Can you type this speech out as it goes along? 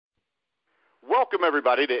Welcome,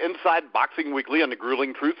 everybody, to Inside Boxing Weekly on the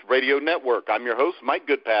Grueling Truth Radio Network. I'm your host, Mike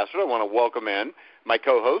Goodpaster. I want to welcome in my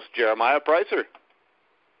co-host, Jeremiah Preisser.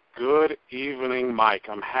 Good evening, Mike.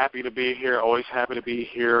 I'm happy to be here, always happy to be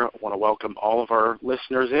here. I want to welcome all of our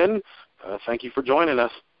listeners in. Thank you for joining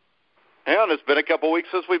us. And it's been a couple weeks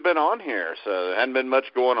since we've been on here, so there hadn't been much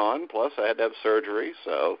going on. Plus, I had to have surgery,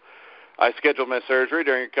 so I scheduled my surgery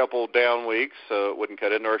during a couple down weeks so it wouldn't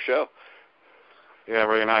cut into our show. Yeah,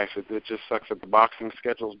 very nice. It just sucks that the boxing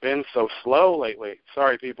schedule's been so slow lately.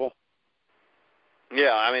 Sorry, people.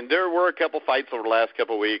 Yeah, I mean, there were a couple fights over the last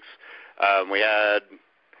couple weeks. We had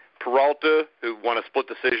Peralta, who won a split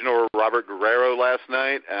decision over Robert Guerrero last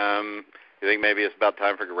night. You think maybe it's about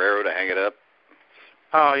time for Guerrero to hang it up?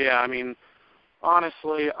 Oh, yeah, I mean,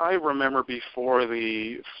 honestly, I remember before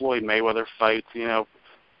the Floyd Mayweather fight, you know,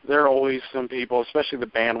 there are always some people, especially the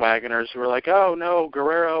bandwagoners, who are like, oh, no,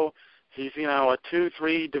 Guerrero, he's, you know, a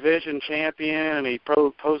 2-3 division champion, and he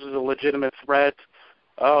poses a legitimate threat.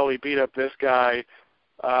 Oh, he beat up this guy.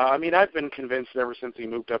 I mean, I've been convinced ever since he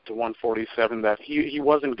moved up to 147 that he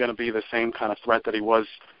wasn't going to be the same kind of threat that he was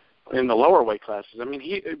in the lower weight classes. I mean,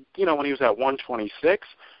 when he was at 126,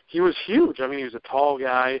 he was huge. I mean, he was a tall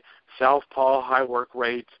guy, southpaw, high work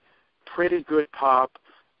rate, pretty good pop.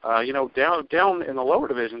 Down in the lower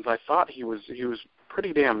divisions, I thought he was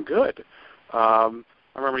pretty damn good.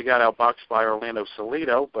 I remember he got outboxed by Orlando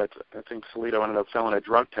Salido, but I think Salido ended up failing a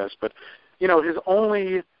drug test. But, you know, the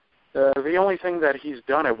only thing that he's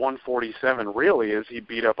done at 147 really is he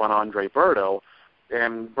beat up on Andre Berto.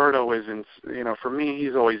 And Berto isn't, you know, for me,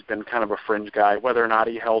 he's always been kind of a fringe guy, whether or not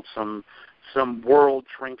he held some world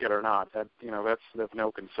trinket or not. That, you know, that's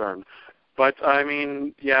no concern. But, I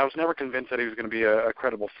mean, yeah, I was never convinced that he was going to be a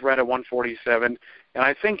credible threat at 147, and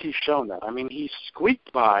I think he's shown that. I mean, he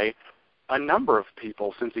squeaked by a number of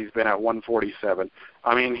people since he's been at 147.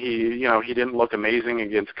 I mean, he didn't look amazing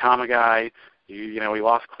against Kamagai. He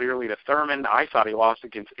lost clearly to Thurman. I thought he lost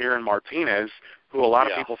against Aaron Martinez, who a lot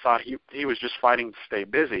of people thought he was just fighting to stay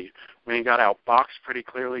busy. I mean, he got outboxed pretty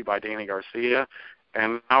clearly by Danny Garcia.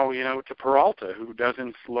 And now, you know, to Peralta, who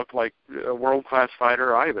doesn't look like a world-class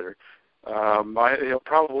fighter either. He'll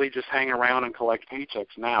probably just hang around and collect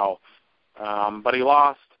paychecks now. But he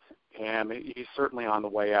lost, and he's certainly on the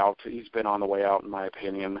way out. He's been on the way out, in my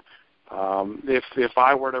opinion. If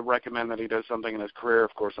I were to recommend that he does something in his career,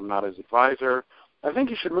 of course I'm not his advisor, I think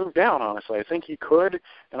he should move down, honestly. I think he could,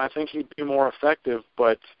 and I think he'd be more effective,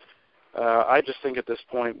 but I just think at this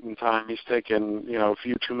point in time he's taken, you know, a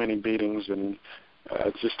few too many beatings, and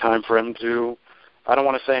it's just time for him to, I don't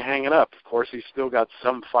want to say hang it up. Of course, he's still got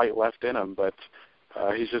some fight left in him, but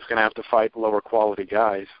he's just going to have to fight lower quality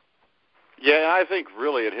guys. Yeah, I think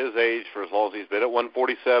really at his age, for as long as he's been at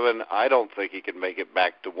 147, I don't think he can make it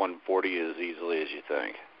back to 140 as easily as you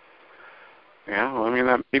think. Yeah, well, I mean,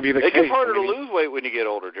 that may be the case. It gets harder to lose weight when you get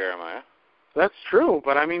older, Jeremiah. That's true,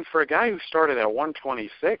 but I mean, for a guy who started at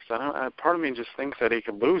 126, part of me just thinks that he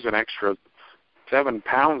could lose an extra 7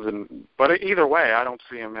 pounds. But either way, I don't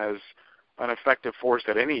see him as an effective force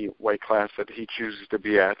at any weight class that he chooses to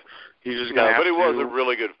be at. He's just going to have to. But he was a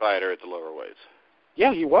really good fighter at the lower weights.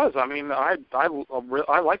 Yeah, he was. I mean, I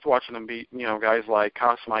liked watching him beat, you know, guys like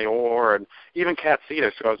Casamayor and even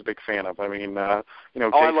Katsitas, who I was a big fan of. I mean, I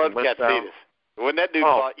loved Katsitas. When that dude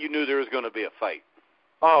fought, you knew there was going to be a fight.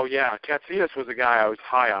 Oh, yeah. Katsitas was a guy I was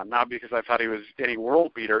high on, not because I thought he was any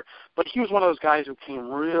world beater, but he was one of those guys who came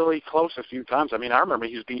really close a few times. I mean, I remember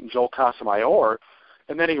he was beating Joel Casamayor,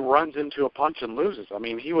 and then he runs into a punch and loses. I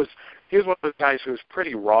mean, he was one of those guys who was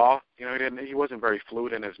pretty raw. You know, he wasn't very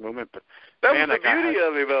fluid in his movement. But that was the beauty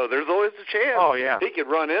of him, though. There's always a chance. Oh, yeah. He could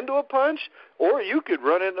run into a punch, or you could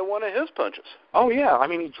run into one of his punches. Oh, yeah. I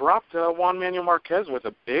mean, he dropped Juan Manuel Marquez with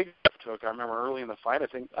a big left hook. I remember early in the fight.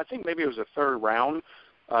 I think maybe it was the third round.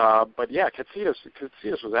 But yeah, Katsitas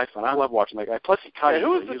was excellent. I love watching that guy. Plus, he cut. Who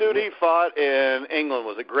was the dude he fought in England?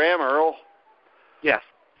 Was it Graham Earl? Yes.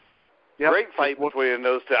 Yep. Great fight between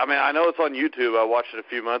those two. I mean, I know it's on YouTube. I watched it a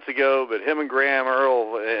few months ago, but him and Graham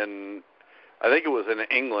Earl, and I think it was in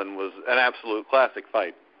England, was an absolute classic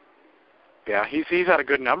fight. Yeah, he's had a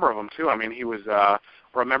good number of them too. I mean, he was.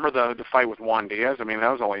 Remember the fight with Juan Diaz? I mean,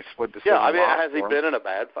 that was only a split decision. Yeah, I mean, has he been in a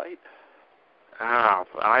bad fight?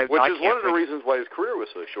 Which is one of the reasons why his career was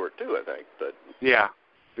so short too, I think. But yeah.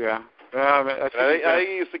 I think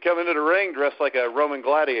he used to come into the ring dressed like a Roman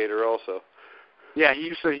gladiator, also. Yeah, he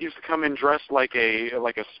used to come in dressed like a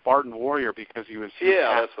Spartan warrior because he was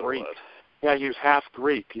half that's what Greek. It was. Yeah, he was half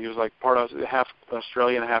Greek. He was like part of half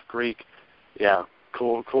Australian, half Greek. Yeah,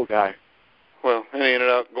 cool guy. Well, and he ended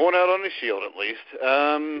up going out on his shield at least.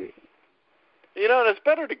 You know, and it's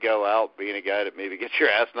better to go out being a guy that maybe gets your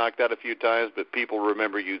ass knocked out a few times, but people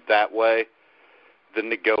remember you that way, than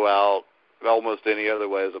to go out almost any other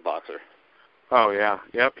way as a boxer. Oh yeah,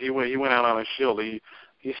 yep. He went out on a shield. He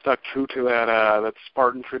stuck true to that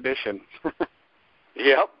Spartan tradition.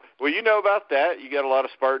 Yep. Well, you know about that. You got a lot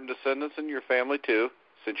of Spartan descendants in your family too,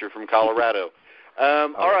 since you're from Colorado.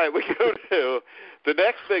 All right, we go to the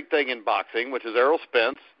next big thing in boxing, which is Errol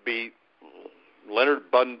Spence beat Leonard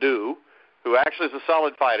Bundu, who actually is a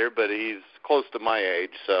solid fighter, but he's close to my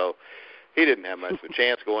age, so he didn't have much of a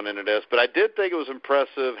chance going into this. But I did think it was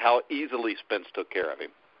impressive how easily Spence took care of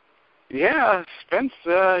him. Yeah, Spence,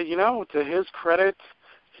 to his credit,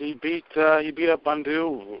 he beat up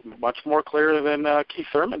Bundu much more clearly than Keith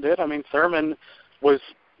Thurman did. I mean, Thurman was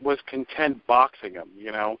content boxing him,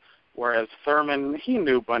 whereas Thurman, he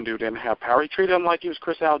knew Bundu didn't have power. He treated him like he was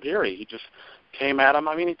Chris Algieri. He just came at him.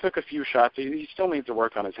 I mean, he took a few shots. He still needs to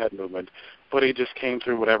work on his head movement, but he just came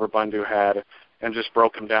through whatever Bundu had and just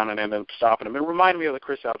broke him down and ended up stopping him. It reminded me of the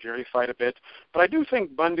Chris Algieri fight a bit, but I do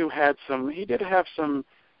think Bundu did have some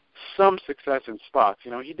success in spots.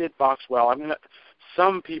 He did box well. I mean,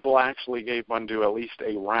 some people actually gave Bundu at least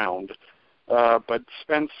a round, but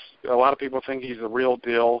Spence, a lot of people think he's the real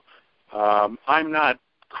deal. I'm not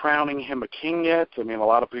crowning him a king yet. I mean, a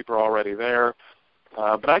lot of people are already there.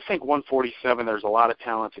 But I think 147, there's a lot of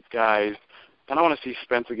talented guys, and I want to see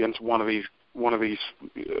Spence against one of these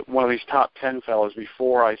top 10 fellas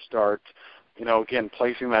before I start, again,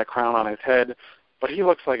 placing that crown on his head. But he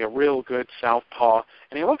looks like a real good southpaw,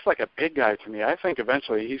 and he looks like a big guy to me. I think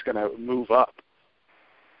eventually he's going to move up.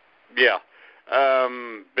 Yeah.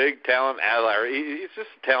 Big talent. He's just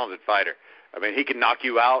a talented fighter. I mean, he can knock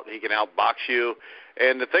you out. He can outbox you.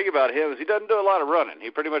 And the thing about him is he doesn't do a lot of running. He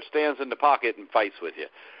pretty much stands in the pocket and fights with you.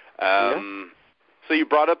 So you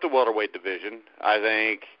brought up the welterweight division. I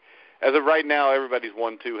think as of right now, everybody's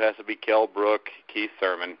 1-2 has to be Kell Brook, Keith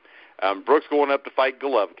Thurman. Brook's going up to fight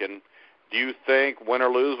Golovkin. Do you think, win or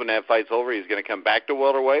lose, when that fight's over, he's going to come back to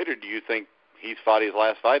welterweight, or do you think he's fought his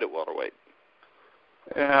last fight at welterweight?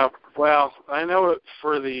 Yeah, well, I know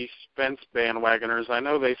for the Spence bandwagoners, I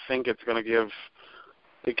know they think it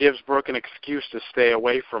gives Brook an excuse to stay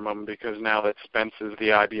away from him because now that Spence is the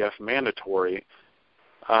IBF mandatory.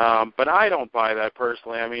 But I don't buy that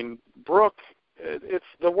personally. I mean, Brook, it's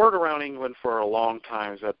the word around England for a long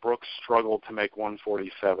time is that Brook struggled to make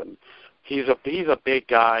 147. He's a big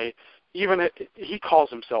guy. He calls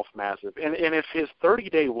himself massive. And if his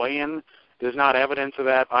 30-day weigh-in is not evidence of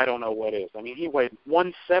that, I don't know what is. I mean, he weighed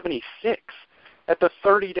 176 at the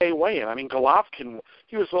 30-day weigh-in. I mean, Golovkin,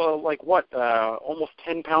 he was almost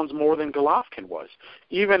 10 pounds more than Golovkin was.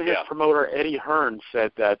 Even his promoter, Eddie Hearn,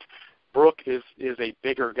 said that Brook is a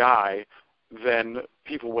bigger guy than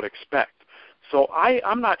people would expect. So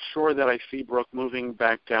I'm not sure that I see Brook moving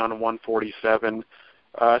back down to 147,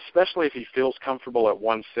 especially if he feels comfortable at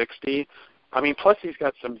 160. I mean, plus he's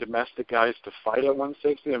got some domestic guys to fight at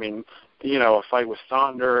 160. I mean, a fight with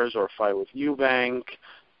Saunders or a fight with Eubank.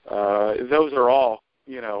 Those are all,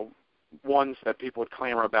 ones that people would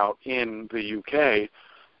clamor about in the UK.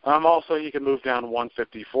 Also, he can move down to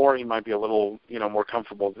 154. He might be a little, more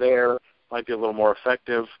comfortable there, might be a little more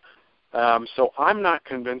effective. So I'm not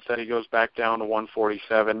convinced that he goes back down to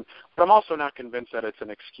 147, but I'm also not convinced that it's an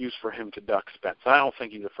excuse for him to duck Spence. I don't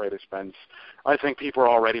think he's afraid of Spence. I think people are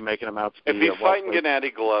already making him out to be... If he's fighting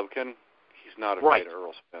Gennady Golovkin, he's not afraid of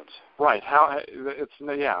Errol Spence. Right.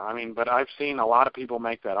 But I've seen a lot of people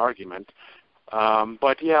make that argument.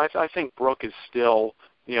 But yeah, I think Brook is still,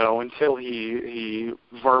 until he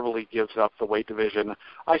verbally gives up the weight division,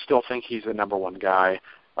 I still think he's the number one guy.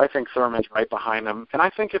 I think Thurman's right behind him. And I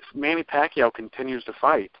think if Manny Pacquiao continues to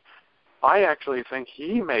fight, I actually think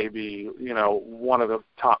he may be, one of the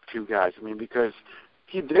top two guys. I mean, because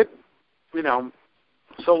he did,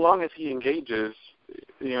 so long as he engages,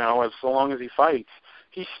 so long as he fights,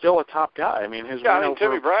 he's still a top guy. I mean,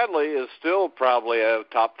 Timmy Bradley is still probably a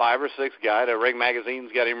top 5 or 6 guy. The Ring Magazine's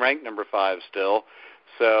got him ranked number 5 still.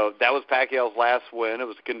 So that was Pacquiao's last win. It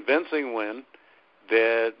was a convincing win.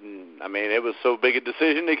 It was so big a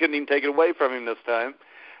decision they couldn't even take it away from him this time.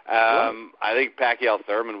 I think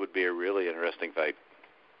Pacquiao-Thurman would be a really interesting fight.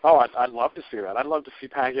 Oh, I'd love to see that. I'd love to see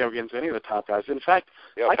Pacquiao against any of the top guys. In fact,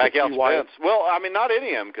 Pacquiao-Spence. Well, not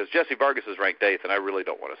any of them, because Jesse Vargas is ranked 8th, and I really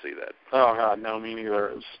don't want to see that. Oh, God, no, me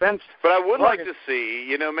neither. Spence. But I would like to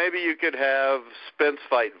see, maybe you could have Spence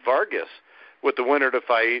fight Vargas with the winner to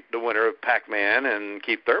fight the winner of Pac-Man and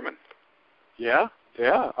Keith Thurman. Yeah.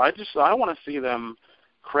 I want to see them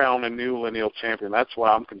crown a new lineal champion. That's what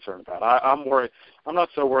I'm concerned about. I'm worried. I'm not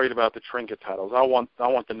so worried about the trinket titles. I want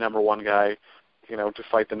the number one guy to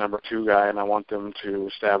fight the number 2 guy, and I want them to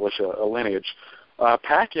establish a lineage.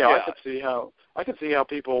 Pacquiao, I could see how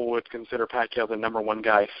people would consider Pacquiao the number 1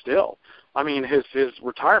 guy still. I mean, his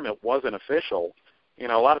retirement wasn't official.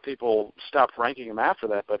 A lot of people stopped ranking him after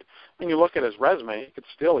that, but when you look at his resume, he could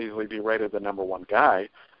still easily be rated the number 1 guy.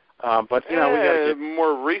 But we got to get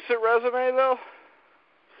more recent resume though.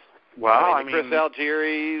 Well, Chris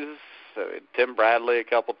Algieri's, Tim Bradley a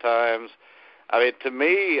couple times. I mean, to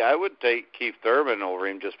me, I would take Keith Thurman over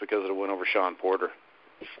him just because of the win over Sean Porter.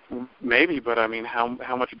 Maybe, but I mean,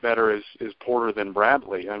 how much better is Porter than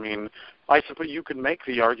Bradley? I mean, I suppose you could make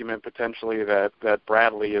the argument potentially that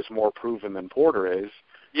Bradley is more proven than Porter is.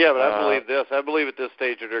 Yeah, but I believe this. I believe at this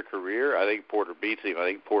stage of their career, I think Porter beats him. I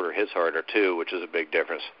think Porter hits harder too, which is a big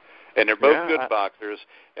difference. And they're both good boxers,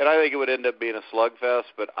 and I think it would end up being a slugfest.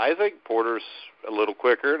 But I think Porter's a little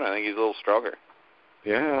quicker, and I think he's a little stronger.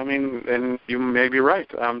 Yeah, I mean, and you may be right.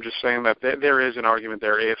 I'm just saying that there is an argument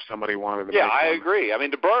there if somebody wanted to. Yeah, I agree. I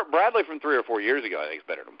mean, Bradley from 3 or 4 years ago, I think is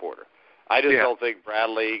better than Porter. I just don't think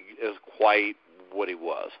Bradley is quite what he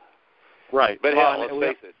was. Right. But let's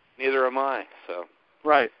face it, neither am I. So.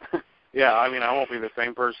 Right. Yeah, I mean, I won't be the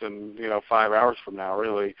same person, 5 hours from now,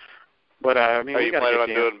 really. But I mean, are you planning on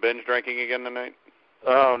doing binge drinking again tonight?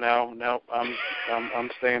 Oh no,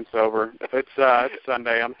 I'm staying sober. It's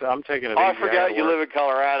Sunday. I'm taking it easy. I forgot you live in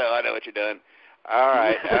Colorado. I know what you're doing. All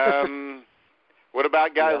right. What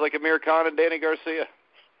about guys like Amir Khan and Danny Garcia?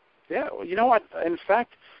 Yeah, well, you know what? In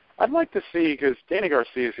fact, I'd like to see, because Danny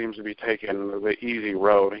Garcia seems to be taking the easy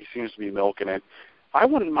road. He seems to be milking it. I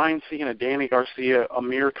wouldn't mind seeing a Danny Garcia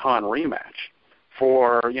Amir Khan rematch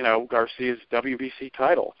for Garcia's WBC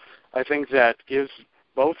title. I think that gives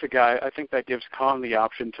both the guy. I think that gives Khan the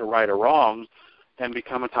option to right a wrong and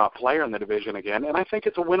become a top player in the division again. And I think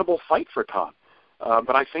it's a winnable fight for Khan.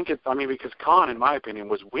 But I think because Khan, in my opinion,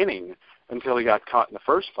 was winning until he got caught in the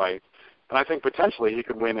first fight. And I think potentially he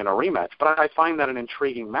could win in a rematch. But I find that an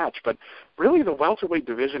intriguing match. But really the welterweight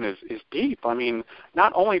division is deep. I mean,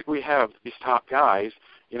 not only do we have these top guys,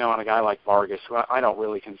 and a guy like Vargas, who I don't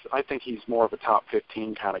really I think he's more of a top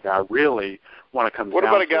 15 kind of guy, really, when it comes down to it.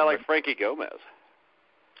 What about a guy like Frankie Gomez?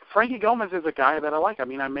 Frankie Gomez is a guy that I like. I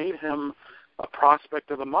mean, I made him a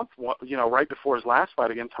prospect of the month, right before his last fight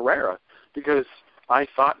against Herrera, because I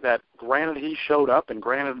thought that, granted he showed up, and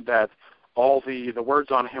granted that all the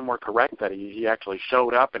words on him were correct, that he actually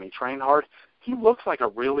showed up and he trained hard, he looks like a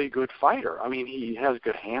really good fighter. I mean, he has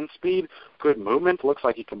good hand speed, good movement, looks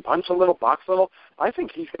like he can punch a little, box a little. I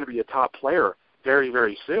think he's going to be a top player very,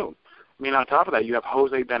 very soon. I mean, on top of that, you have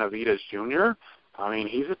Jose Benavidez Jr. I mean,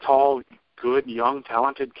 he's a tall, good, young,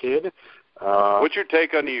 talented kid. What's your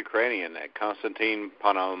take on the Ukrainian, that Konstantin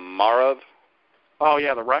Ponomarev? Oh,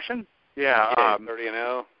 yeah, the Russian? Yeah.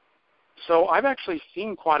 30-0. So I've actually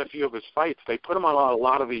seen quite a few of his fights. They put him on a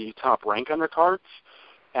lot of the top rank undercards.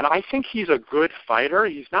 And I think he's a good fighter.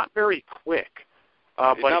 He's not very quick.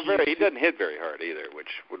 He doesn't hit very hard either, which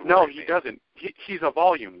would No, worry he me. doesn't. He's a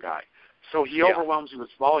volume guy. So he overwhelms you with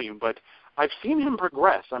volume, but I've seen him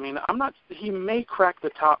progress. I mean, he may crack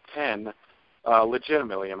the top 10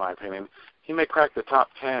 legitimately, in my opinion. He may crack the top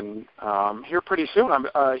 10 here pretty soon.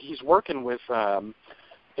 He's working with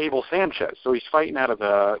Abel Sanchez, so he's fighting out of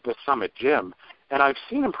the Summit Gym. And I've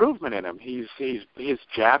seen improvement in him. He's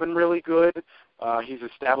jabbing really good. He's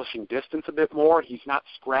establishing distance a bit more. He's not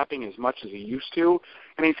scrapping as much as he used to.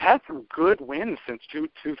 And he's had some good wins since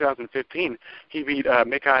 2015. He beat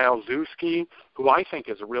Mikhail Zuski, who I think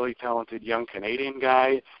is a really talented young Canadian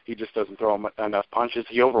guy. He just doesn't throw enough punches.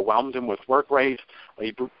 He overwhelmed him with work rate.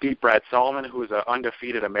 He beat Brad Solomon, who is an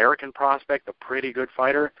undefeated American prospect, a pretty good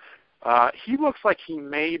fighter. He looks like he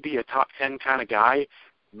may be a top 10 kind of guy,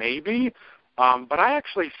 maybe. But I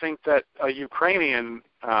actually think that a Ukrainian,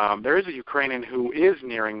 there is a Ukrainian who is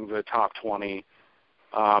nearing the top 20,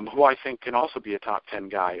 who I think can also be a top 10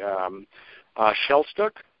 guy.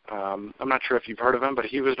 Shelstuk, I'm not sure if you've heard of him, but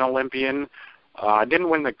he was an Olympian. Didn't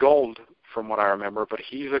win the gold from what I remember, but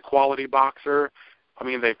he's a quality boxer. I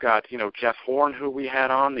mean, they've got, Jeff Horn, who we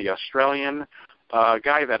had on, the Australian, a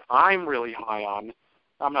guy that I'm really high on.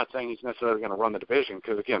 I'm not saying he's necessarily going to run the division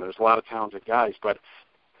because, again, there's a lot of talented guys, but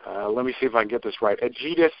let me see if I can get this right.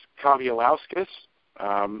 Egidijus Kavilauskas.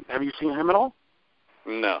 Have you seen him at all?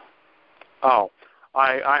 No. Oh,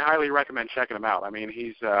 I highly recommend checking him out. I mean,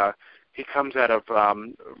 he comes out of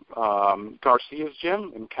Garcia's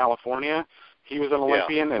gym in California. He was an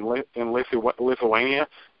Olympian in Lithuania.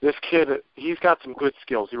 This kid, he's got some good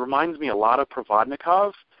skills. He reminds me a lot of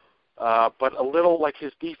Provodnikov, but a little like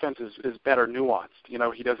his defense is better nuanced. He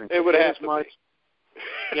doesn't hit as much.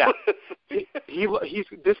 Yeah, he's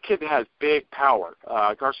this kid has big power.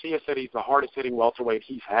 Garcia said he's the hardest hitting welterweight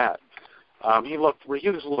he's had. He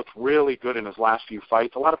just looked really good in his last few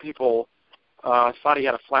fights. A lot of people thought he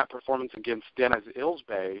had a flat performance against Dennis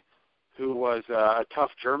Ilsbay, who was a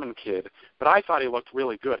tough German kid, but I thought he looked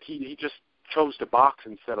really good. He just chose to box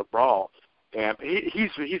instead of brawl, and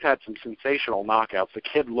he's had some sensational knockouts. The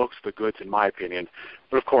kid looks the goods, in my opinion,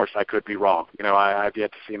 but of course I could be wrong. I've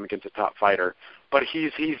yet to see him against a top fighter, but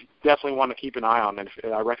he's definitely one to keep an eye on, and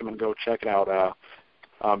I recommend go check it out.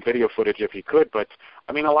 Video footage if he could. But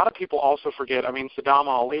I mean, a lot of people also forget. I mean, Saddam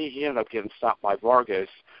Ali, he ended up getting stopped by Vargas.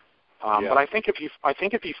 But I think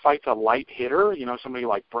if he fights a light hitter, somebody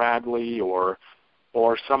like Bradley or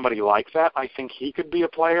somebody like that, I think he could be a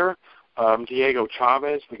player. Diego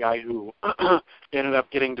Chavez, the guy who ended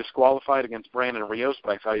up getting disqualified against Brandon Rios,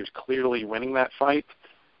 but I thought he was clearly winning that fight.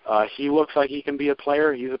 He looks like he can be a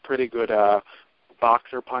player. He's a pretty good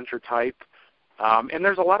boxer, puncher type. And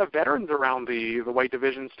there's a lot of veterans around the weight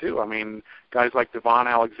divisions, too. I mean, guys like Devon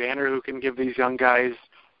Alexander who can give these young guys,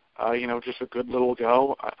 just a good little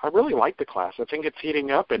go. I really like the class. I think it's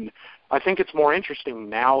heating up, and I think it's more interesting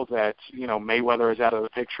now that, Mayweather is out of the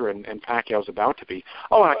picture and Pacquiao's about to be.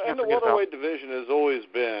 Oh, and I can't forget the welterweight about, division has always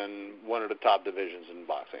been one of the top divisions in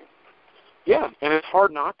boxing. Yeah, and it's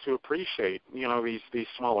hard not to appreciate, these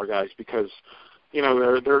smaller guys because,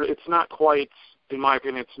 it's not quite, in my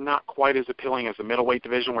opinion, it's not quite as appealing as the middleweight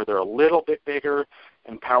division where they're a little bit bigger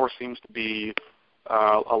and power seems to be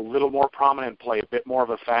a little more prominent, play a bit more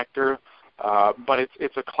of a factor. But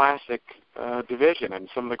it's a classic division, and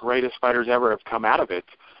some of the greatest fighters ever have come out of it.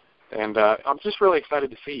 And I'm just really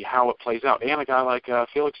excited to see how it plays out. And a guy like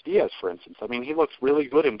Felix Diaz, for instance. I mean, he looks really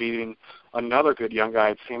good in beating another good young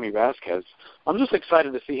guy, Sammy Vasquez. I'm just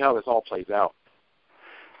excited to see how this all plays out.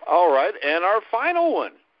 All right, and our final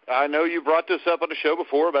one. I know you brought this up on the show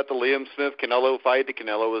before about the Liam Smith-Canelo fight.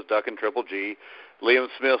 Canelo was ducking Triple G. Liam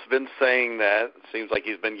Smith's been saying that. It seems like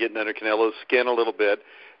he's been getting under Canelo's skin a little bit.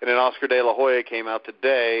 And then Oscar De La Hoya came out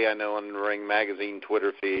today, I know on the Ring Magazine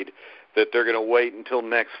Twitter feed, that they're going to wait until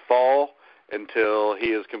next fall until he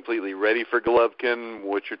is completely ready for Golovkin.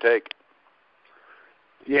 What's your take?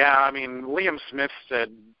 Yeah, I mean, Liam Smith said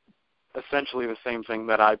essentially the same thing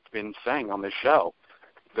that I've been saying on this show,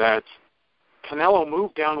 that Canelo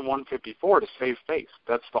moved down to 154 to save face.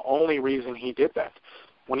 That's the only reason he did that.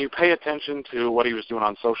 When you pay attention to what he was doing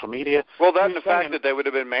on social media... Well, that's the fact that they would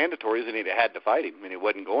have been mandatories and he'd had to fight him, and he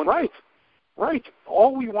wasn't going to. Right.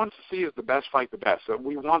 All we want to see is the best fight the best. So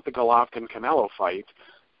we want the Golovkin-Canelo fight,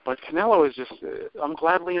 but Canelo is just... I'm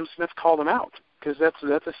glad Liam Smith called him out, because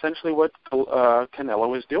that's essentially what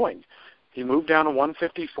Canelo is doing. He moved down to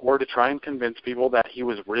 154 to try and convince people that he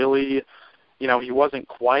was really... he wasn't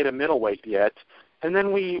quite a middleweight yet. And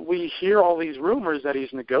then we hear all these rumors that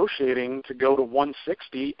he's negotiating to go to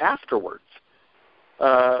 160 afterwards.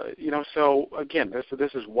 So again,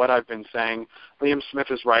 this is what I've been saying. Liam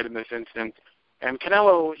Smith is right in this instance. And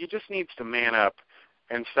Canelo, he just needs to man up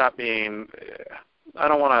and stop being, I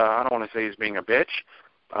don't want to say he's being a bitch,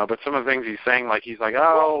 but some of the things he's saying, like he's like,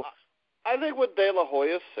 oh. Well, I think what De La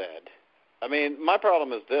Hoya said, I mean, my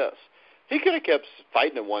problem is this. He could have kept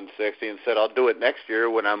fighting at 160 and said, I'll do it next year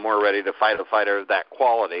when I'm more ready to fight a fighter of that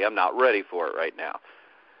quality. I'm not ready for it right now.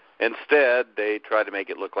 Instead, they try to make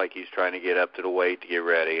it look like he's trying to get up to the weight to get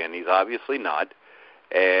ready, and he's obviously not.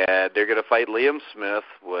 And they're going to fight Liam Smith,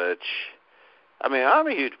 which, I mean, I'm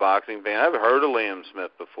a huge boxing fan. I've heard of Liam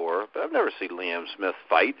Smith before, but I've never seen Liam Smith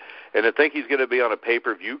fight. And to think he's going to be on a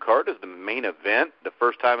pay-per-view card as the main event, the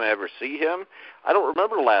first time I ever see him, I don't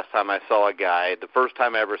remember the last time I saw a guy. The first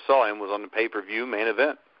time I ever saw him was on the pay-per-view main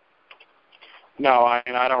event. No, I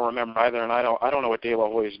don't remember either, and I don't know what De La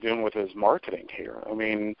Hoya is doing with his marketing here. I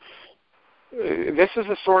mean, this is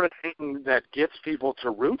the sort of thing that gets people to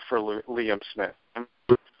root for Liam Smith.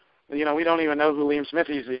 We don't even know who Liam Smith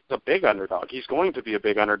is. He's a big underdog. He's going to be a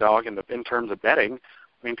big underdog in terms of betting.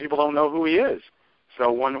 I mean, people don't know who he is.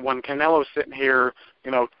 So when Canelo's sitting here,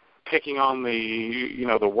 picking on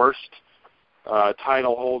the worst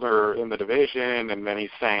title holder in the division, and then he's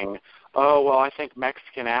saying, oh, well, I think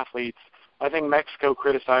Mexico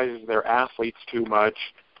criticizes their athletes too much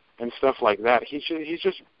and stuff like that. He's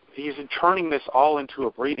turning this all into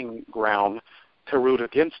a breeding ground to root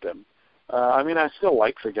against him. I mean, I still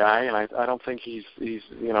like the guy, and I don't think he's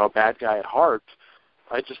a bad guy at heart.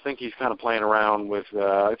 I just think he's kind of playing around with.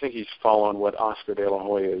 I think he's following what Oscar De La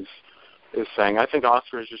Hoya is saying. I think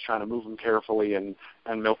Oscar is just trying to move him carefully and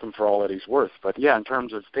milk him for all that he's worth. But yeah, in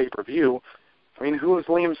terms of pay-per-view, I mean, who is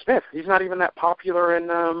Liam Smith? He's not even that popular in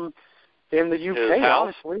the UK,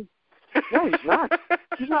 honestly. No, he's not.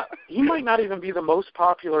 He's not. He might not even be the most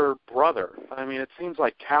popular brother. I mean, it seems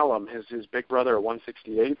like Callum, his big brother at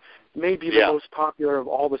 168, may be the most popular of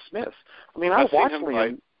all the Smiths. I mean, I watched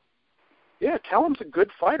Liam. Yeah, Callum's a good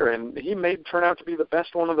fighter, and he may turn out to be the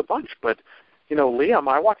best one of the bunch. But, you know, Liam,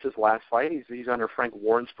 I watched his last fight. He's under Frank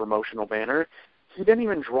Warren's promotional banner. He didn't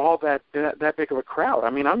even draw that big of a crowd. I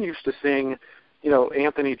mean, I'm used to seeing, you know,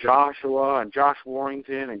 Anthony Joshua and Josh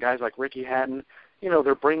Warrington and guys like Ricky Hatton. You know,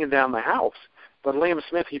 they're bringing down the house. But Liam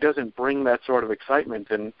Smith, he doesn't bring that sort of excitement.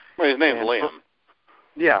 And well, his name's Liam.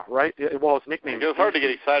 Yeah, right. Well, his nickname. It's hard to get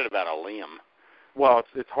excited about a Liam. Well,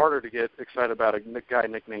 it's harder to get excited about a guy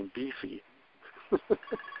nicknamed Beefy.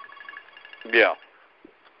 Yeah.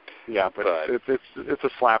 Yeah, but it's a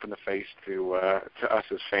slap in the face to us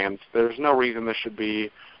as fans. There's no reason this should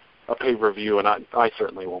be a pay-per-view, and I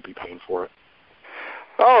certainly won't be paying for it.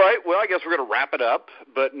 All right, well, I guess we're going to wrap it up.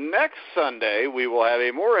 But next Sunday, we will have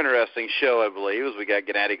a more interesting show, I believe, as we got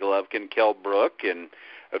Gennady Golovkin, Kell Brook, and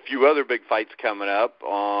a few other big fights coming up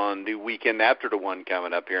on the weekend after the one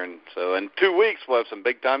coming up here. And so in 2 weeks, we'll have some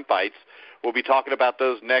big-time fights. We'll be talking about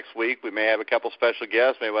those next week. We may have a couple special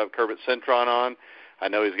guests. Maybe we'll have Kermit Cintron on. I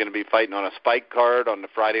know he's going to be fighting on a spike card on the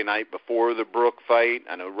Friday night before the Brook fight.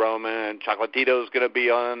 I know Roman and Chocolatito is going to be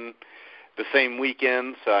on the same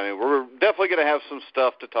weekend. So, I mean, we're definitely going to have some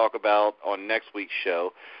stuff to talk about on next week's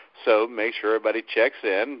show. So make sure everybody checks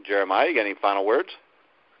in. Jeremiah, you got any final words?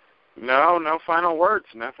 No final words.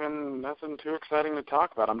 Nothing too exciting to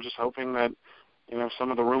talk about. I'm just hoping that, you know, some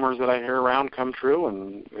of the rumors that I hear around come true,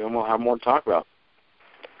 and we'll have more to talk about.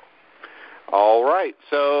 All right.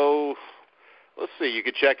 So let's see. You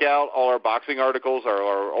can check out all our boxing articles,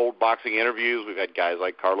 our old boxing interviews. We've had guys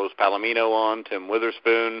like Carlos Palomino on, Tim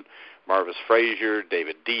Witherspoon, Marvis Frazier,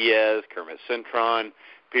 David Diaz, Kermit Cintron,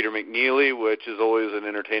 Peter McNeely, which is always an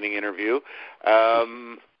entertaining interview.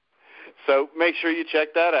 So make sure you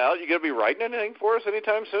check that out. You going to be writing anything for us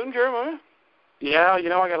anytime soon, Jeremiah? Yeah, you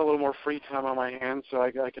know, I got a little more free time on my hands, so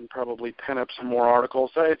I can probably pen up some more articles.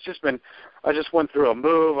 So it's just been, I just went through a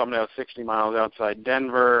move. I'm now 60 miles outside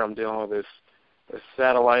Denver. I'm dealing with this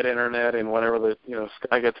satellite internet and whenever the, you know,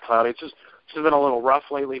 sky gets cloudy. It's just been a little rough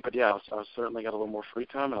lately, but yeah, I've certainly got a little more free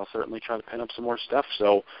time, and I'll certainly try to pen up some more stuff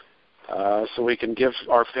so we can give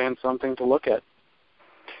our fans something to look at.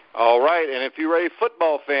 All right, and if you're a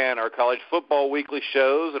football fan, our college football weekly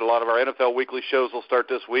shows and a lot of our NFL weekly shows will start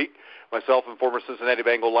this week. Myself and former Cincinnati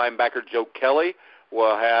Bengal linebacker Joe Kelly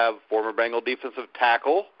will have former Bengal defensive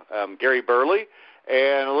tackle Gary Burley,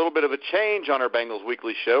 and a little bit of a change on our Bengals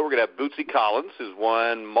weekly show. We're going to have Bootsy Collins, who's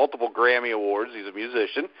won multiple Grammy Awards. He's a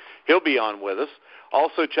musician. He'll be on with us.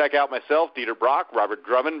 Also check out myself, Dieter Brock, Robert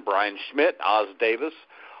Drummond, Brian Schmidt, Oz Davis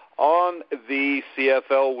on the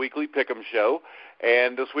CFL Weekly Pick'em Show.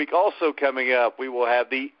 And this week also coming up, we will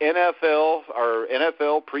have the our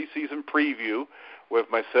NFL preseason preview with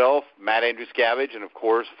myself, Matt Andrews-Scavage, and, of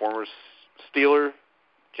course, former Steeler,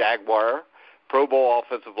 Jaguar, Pro Bowl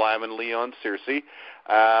offensive lineman Leon Searcy.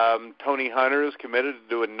 Tony Hunter is committed to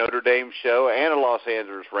do a Notre Dame show and a Los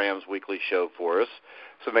Angeles Rams weekly show for us,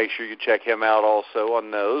 so make sure you check him out also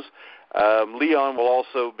on those. Leon will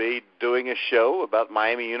also be doing a show about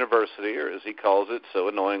Miami University, or as he calls it so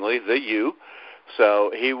annoyingly, the U.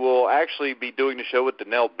 So he will actually be doing the show with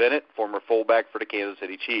Donnell Bennett, former fullback for the Kansas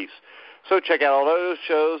City Chiefs. So check out all those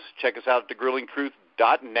shows. Check us out at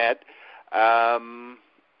thegruelingtruth.net. Am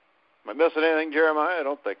I missing anything, Jeremiah? I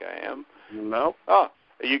don't think I am. No. Oh,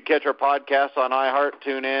 you can catch our podcast on iHeart,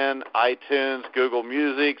 TuneIn, iTunes, Google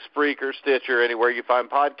Music, Spreaker, Stitcher. Anywhere you find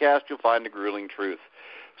podcasts, you'll find The Grueling Truth.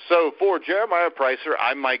 So for Jeremiah Preisser,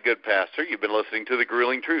 I'm Mike Goodpaster. You've been listening to The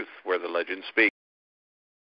Grueling Truth, where the legends speak.